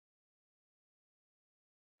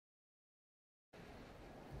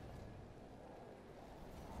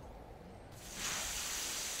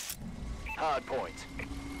hard point.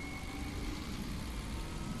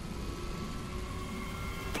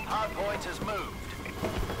 Hard point has moved.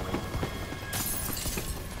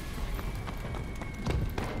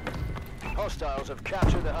 Hostiles have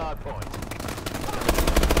captured the hard point.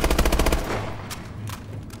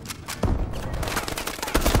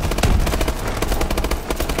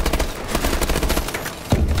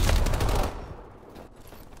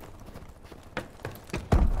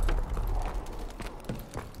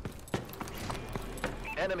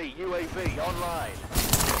 Enemy UAV online.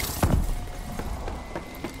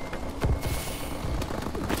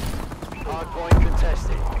 Hardpoint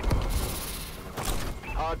contested.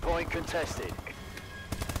 Hardpoint contested.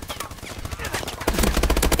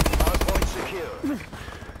 Hardpoint secure.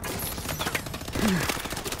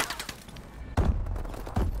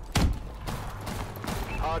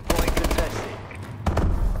 Hardpoint contested.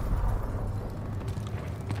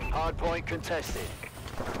 Hardpoint contested.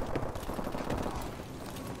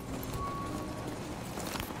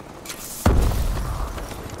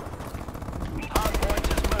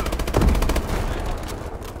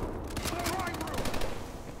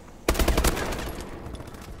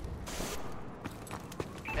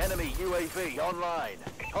 Enemy UAV online.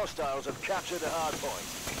 Hostiles have captured the hard point.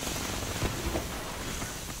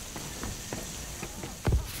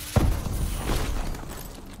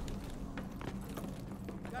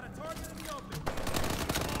 Got a target in the open.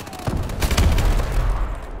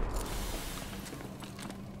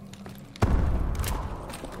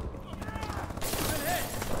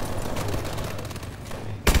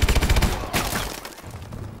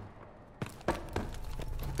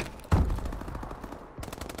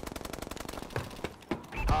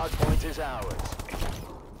 Hard point is ours.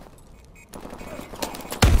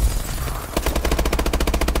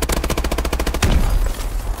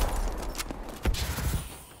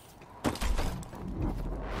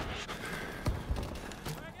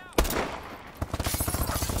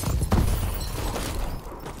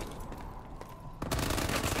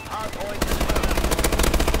 Hard point is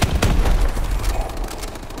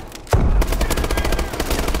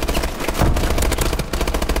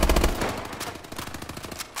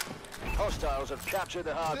Hostiles have captured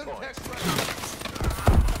the hard point.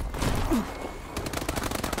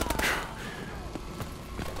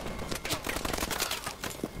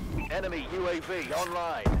 Enemy UAV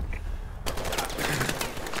online.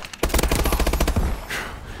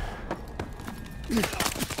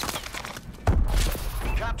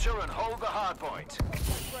 Capture and hold the hard point.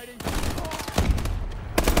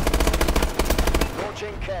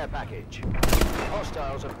 Launching care package.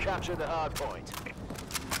 Hostiles have captured the hard point.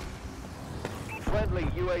 Friendly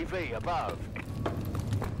UAV above.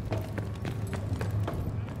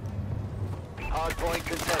 Hardpoint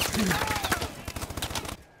contested.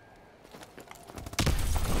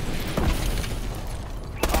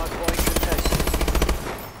 Hardpoint contested.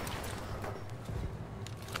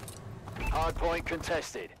 Hardpoint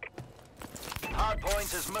contested.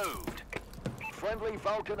 Hardpoint has moved. Friendly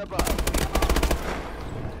Vulcan above.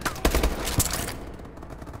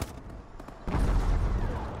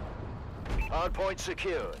 Hardpoint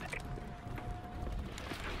secured.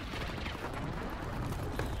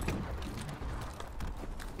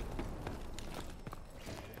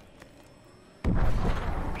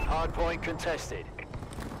 Hardpoint contested.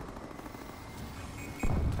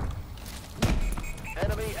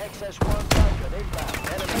 Enemy XS-1 Falcon inbound.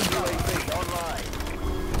 Enemy UAV online.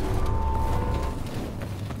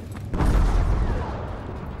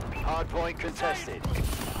 Hardpoint contested.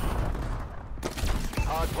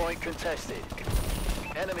 Hardpoint contested.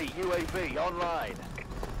 Enemy UAV online.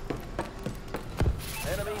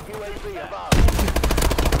 Enemy UAV above.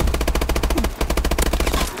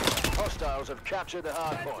 Hostiles have captured the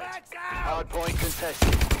hardpoint. Hardpoint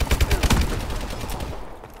contested.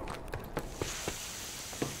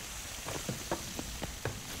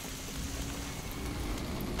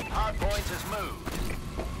 Hardpoint has moved.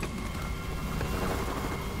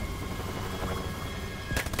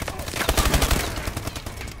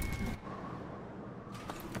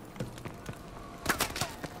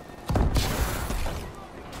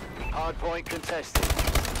 Hardpoint contested.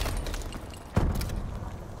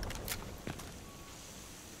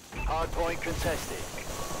 Hardpoint contested.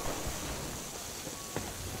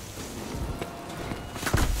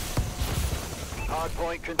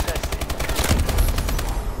 Hardpoint contested.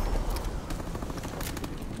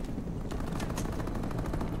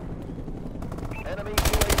 Enemy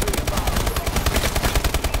UAV above.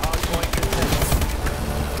 Hardpoint contested.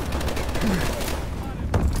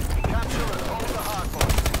 Capture and hold the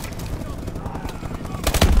hardpoint.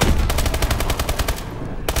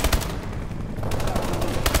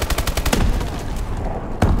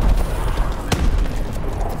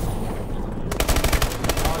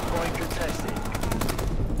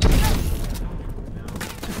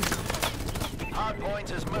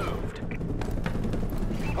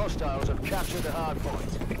 Hostiles have captured the hard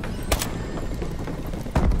point.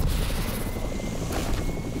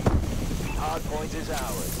 Hard point is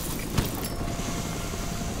ours.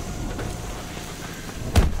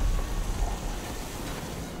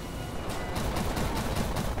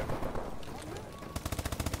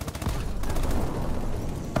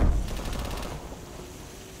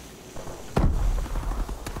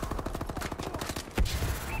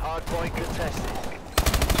 Hard point contested.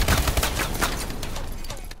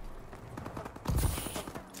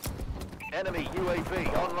 Enemy UAV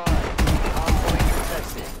online. Hard point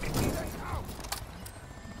contested.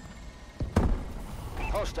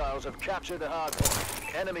 Hostiles have captured the hard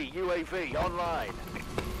point. Enemy UAV online.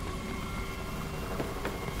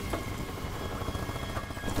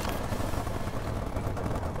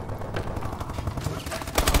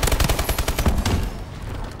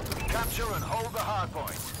 Capture and hold the hard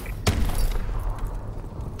point.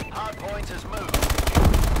 Hard point has moved.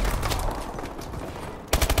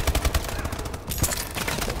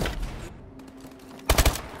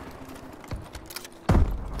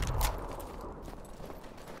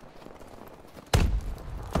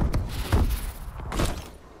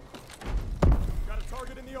 Got a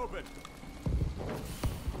target in the open.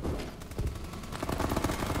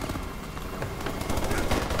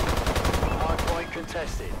 Hard point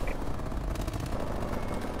contested.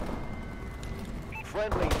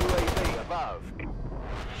 Friendly UAV above.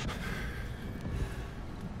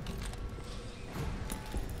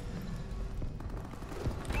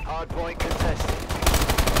 Hard point contested.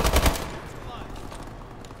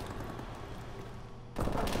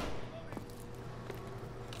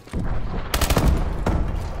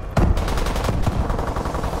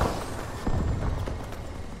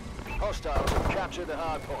 Hostiles have captured the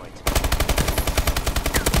hard point.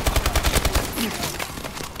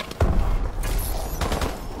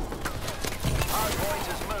 Hard point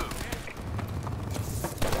has moved.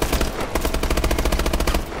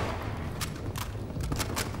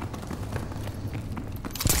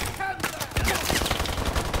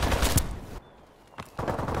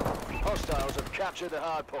 Hostiles have captured the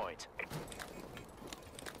hard point.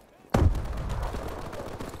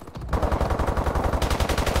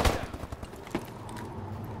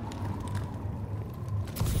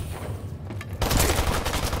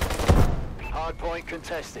 Hard point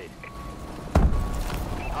contested.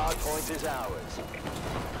 Hard point is ours.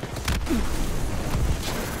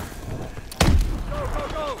 Go, go,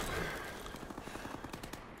 go!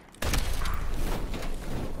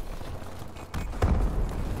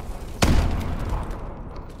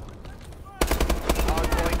 Hard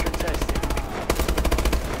point contested.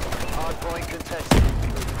 Hard point contested.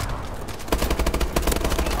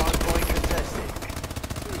 Hard point contested.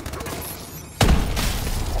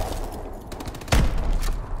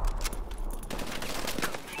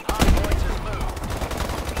 Hard point has moved.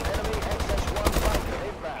 Enemy XS-1 fighter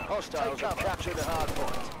inbound. Hostiles have captured the hard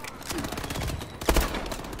point.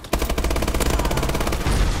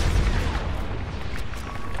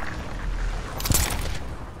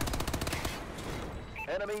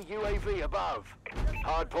 Enemy UAV above.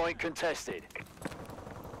 Hard point contested.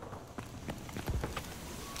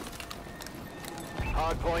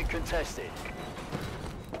 Hard point contested.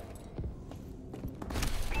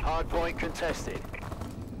 Hard point contested.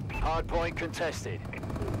 Hard point contested.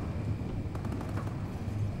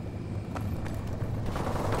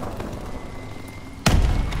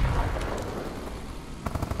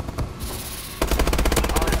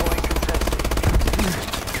 Hard point contested.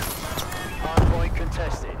 Hard point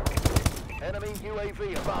contested. Enemy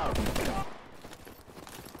UAV above.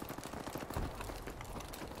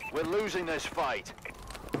 We're losing this fight.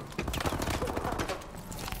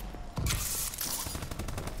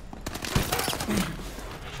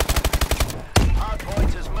 Hard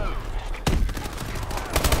point has moved.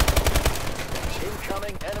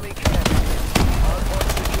 Incoming enemy camp. Hard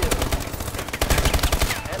point secured.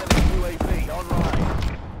 Enemy UAV online.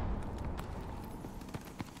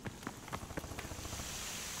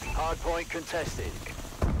 Hard point contested.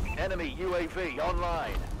 Enemy UAV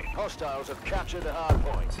online. Hostiles have captured the hard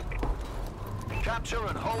point. Capture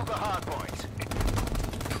and hold the hard point.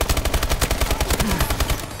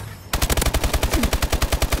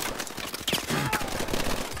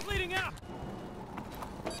 Bleeding out!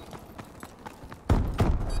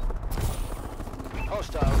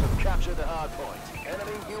 Hostiles have captured the hard point.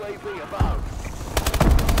 Enemy UAV above.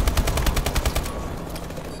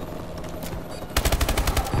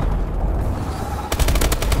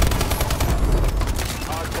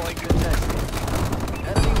 Hardpoint contested.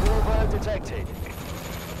 Enemy warbird detected.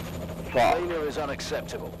 Failure is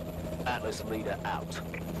unacceptable. Atlas leader out.